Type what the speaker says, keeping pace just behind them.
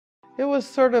It was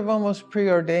sort of almost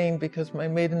preordained because my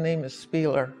maiden name is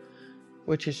Spieler,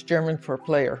 which is German for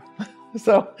player.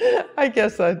 So I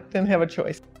guess I didn't have a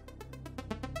choice.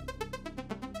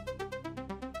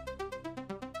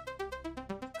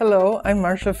 Hello, I'm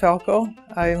Marsha Falco.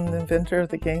 I'm the inventor of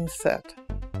the game Set.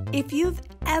 If you've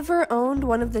ever owned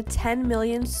one of the 10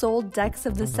 million sold decks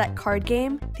of the Set card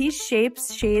game, these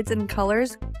shapes, shades, and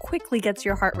colors quickly gets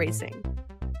your heart racing.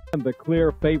 And the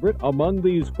clear favorite among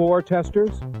these four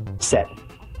testers? Set.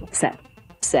 Set.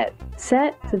 Set.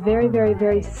 Set. It's a very, very,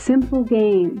 very simple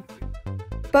game.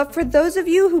 But for those of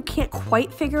you who can't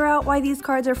quite figure out why these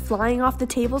cards are flying off the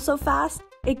table so fast,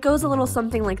 it goes a little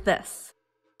something like this.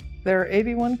 There are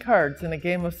 81 cards in a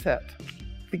game of Set.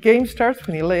 The game starts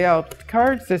when you lay out the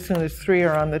cards. As soon as 3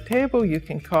 are on the table, you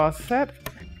can call Set.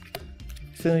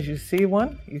 As soon as you see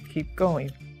one, you keep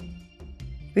going.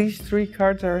 These 3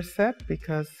 cards are a set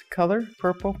because color,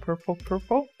 purple, purple,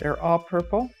 purple, they're all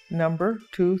purple. Number,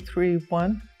 2, 3,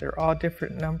 1, they're all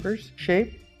different numbers.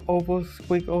 Shape, oval,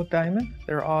 squiggle, diamond,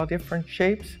 they're all different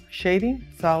shapes. Shading,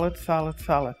 solid, solid,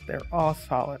 solid, they're all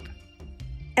solid.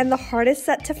 And the hardest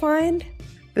set to find?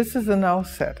 This is a now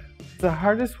set. It's the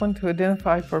hardest one to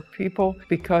identify for people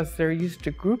because they're used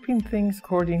to grouping things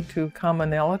according to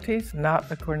commonalities, not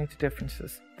according to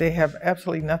differences. They have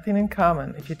absolutely nothing in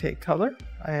common. If you take color,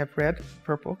 I have red,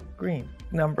 purple, green.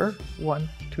 Number, 1,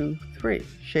 2, 3.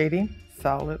 Shading,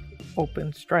 solid,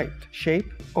 open, striped.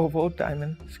 Shape, oval,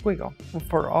 diamond, squiggle.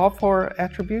 For all 4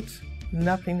 attributes,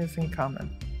 nothing is in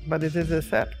common, but it is a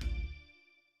set.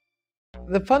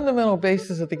 The fundamental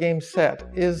basis of the game Set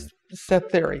is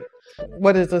set theory.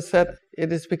 What is a set?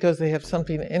 It is because they have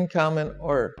something in common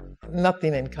or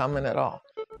nothing in common at all.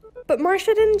 But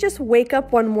Marsha didn't just wake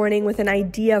up one morning with an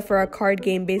idea for a card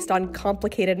game based on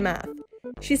complicated math.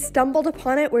 She stumbled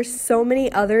upon it where so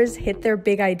many others hit their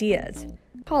big ideas.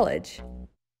 College.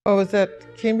 I was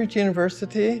at Cambridge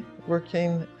University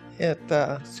working at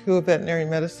the School of Veterinary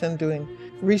Medicine doing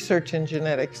research in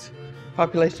genetics,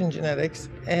 population genetics,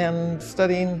 and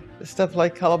studying stuff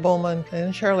like coloboma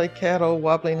and Charolais cattle,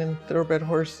 wobbling in thoroughbred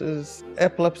horses,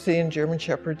 epilepsy in German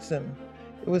shepherds. And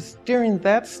it was during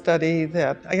that study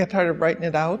that I got tired of writing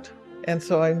it out, and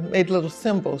so I made little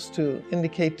symbols to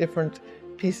indicate different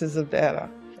pieces of data.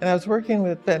 And I was working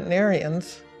with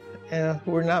veterinarians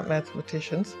who were not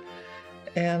mathematicians,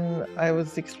 and I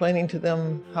was explaining to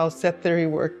them how set theory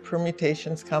worked,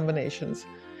 permutations, combinations.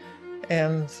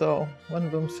 And so one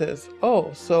of them says,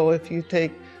 oh, so if you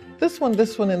take this one,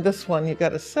 and this one, you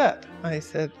got a set. I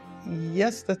said,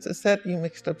 yes, that's a set. You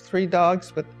mixed up 3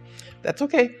 dogs, but that's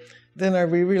okay. Then I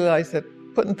realized that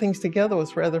putting things together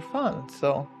was rather fun.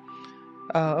 So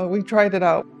we tried it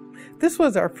out. This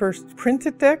was our first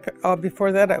printed deck.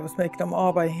 Before that, I was making them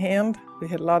all by hand. We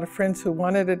had a lot of friends who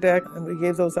wanted a deck, and we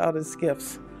gave those out as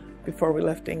gifts before we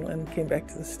left England and came back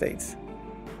to the States.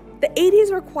 The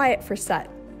 80s were quiet for Set.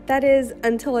 That is,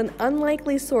 until an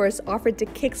unlikely source offered to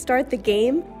kickstart the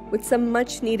game with some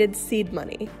much-needed seed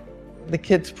money. The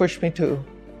kids pushed me to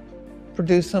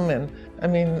produce them, and I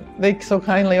mean, they so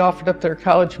kindly offered up their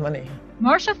college money.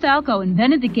 Marsha Falco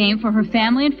invented the game for her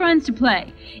family and friends to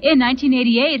play. In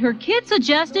 1988, her kids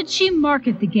suggested she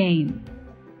market the game.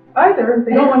 Either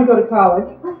they don't want to go to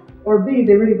college, or B,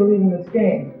 they really believe in this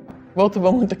game. Both of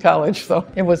them went to college, so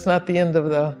it was not the end of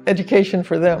the education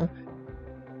for them.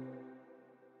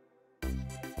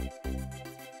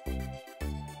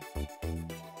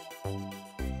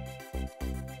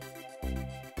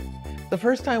 The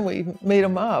first time we made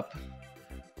them up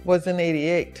was in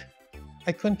 '88.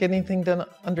 I couldn't get anything done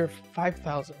under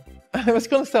 5,000. I was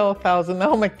going to sell 1,000.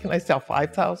 Now can I sell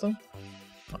 5,000?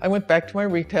 I went back to my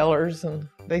retailers and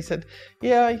they said,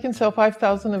 yeah, you can sell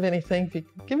 5,000 of anything. If you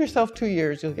give yourself 2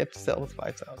 years, you'll get to sell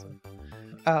 5,000.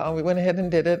 We went ahead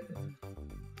and did it.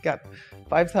 Got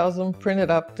 5,000 printed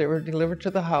up. They were delivered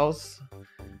to the house.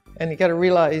 And you got to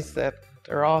realize that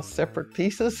they're all separate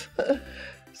pieces.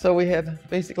 So we had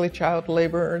basically child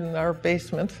labor in our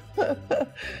basement.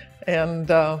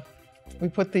 And we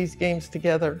put these games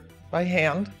together by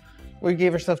hand. We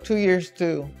gave ourselves 2 years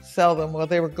to sell them. Well,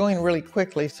 they were going really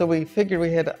quickly, so we figured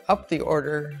we had to up the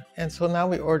order, and so now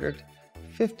we ordered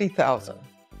 50,000.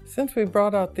 Since we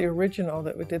brought out the original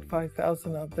that we did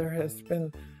 5,000 of, there has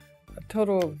been a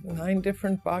total of 9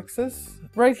 different boxes.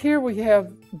 Right here we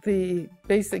have the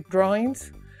basic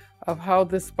drawings of how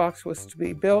this box was to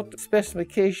be built,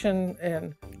 specification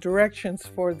and directions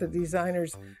for the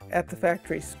designers at the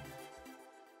factories.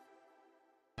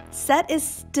 Set is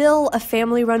still a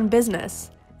family-run business,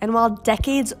 and while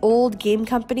decades-old game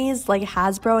companies like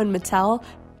Hasbro and Mattel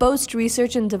boast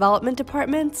research and development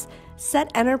departments,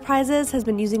 Set Enterprises has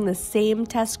been using the same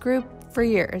test group for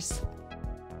years.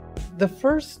 The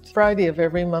first Friday of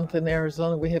every month in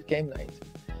Arizona, we have game night.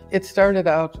 It started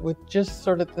out with just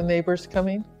sort of the neighbors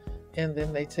coming, and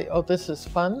then they'd say, oh, this is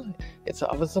fun. It's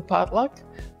always a potluck.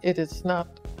 It is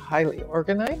not highly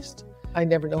organized. I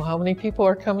never know how many people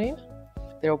are coming.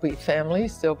 There'll be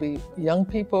families, there'll be young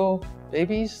people,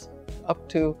 babies, up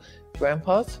to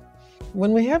grandpas.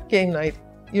 When we have game night,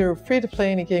 you're free to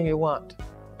play any game you want,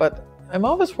 but I'm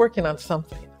always working on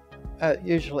something,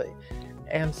 usually.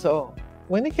 And so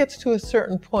when it gets to a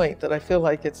certain point that I feel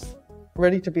like it's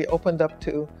ready to be opened up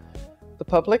to the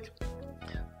public,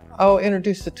 I'll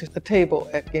introduce it to the table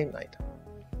at game night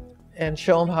and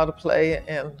show them how to play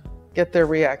and get their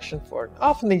reaction for it.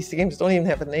 Often these games don't even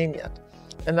have a name yet,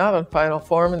 and not on final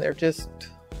form, and they're just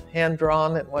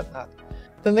hand-drawn and whatnot.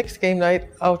 The next game night,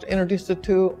 I'll introduce it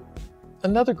to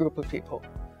another group of people,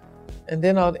 and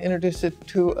then I'll introduce it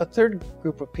to a third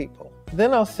group of people.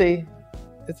 Then I'll see,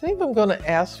 is anyone going to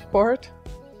ask for it?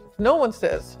 If no one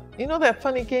says, you know that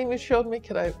funny game you showed me,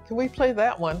 can we play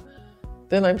that one?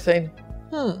 Then I'm saying,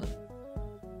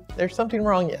 there's something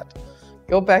wrong yet.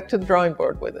 Go back to the drawing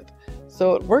board with it.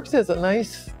 So it works as a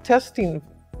nice testing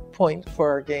point for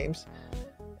our games.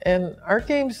 And our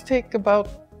games take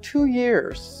about 2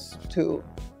 years to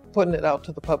putting it out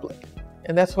to the public.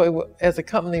 And that's why, as a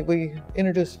company, we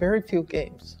introduce very few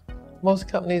games. Most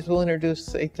companies will introduce,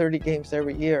 say, 30 games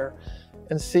every year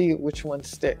and see which one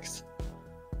sticks.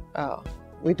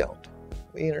 We don't.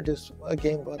 We introduce a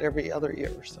game about every other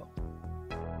year or so.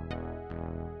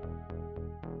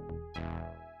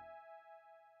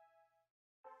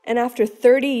 And after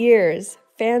 30 years,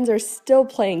 fans are still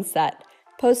playing Set,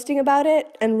 posting about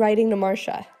it and writing to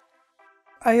Marsha.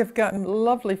 I have gotten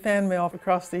lovely fan mail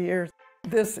across the years.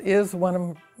 This is one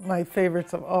of my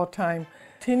favorites of all time.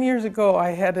 10 years ago, I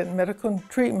had a medical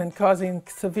treatment causing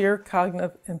severe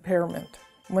cognitive impairment.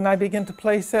 When I began to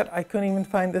play Set, I couldn't even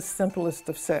find the simplest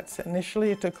of sets.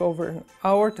 Initially, it took over an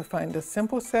hour to find a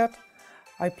simple set.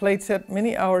 I played Set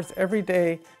many hours every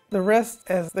day. The rest,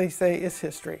 as they say, is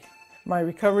history. My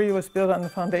recovery was built on the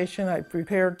foundation I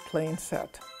prepared playing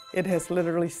Set. It has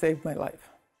literally saved my life.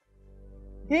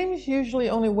 Games usually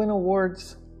only win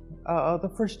awards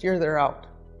the first year they're out,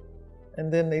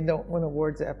 and then they don't win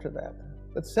awards after that.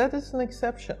 But Set is an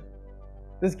exception.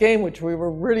 This game, which we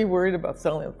were really worried about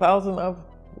selling 1,000 of,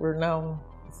 we're now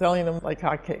selling them like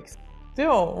hotcakes.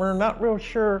 Still, we're not real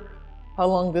sure how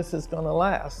long this is going to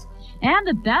last. And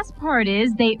the best part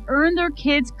is they earned their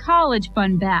kids' college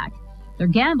fund back. Their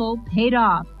gamble paid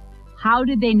off. How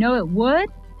did they know it would?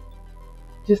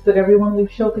 Just that everyone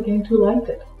we've showed the game to liked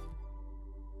it.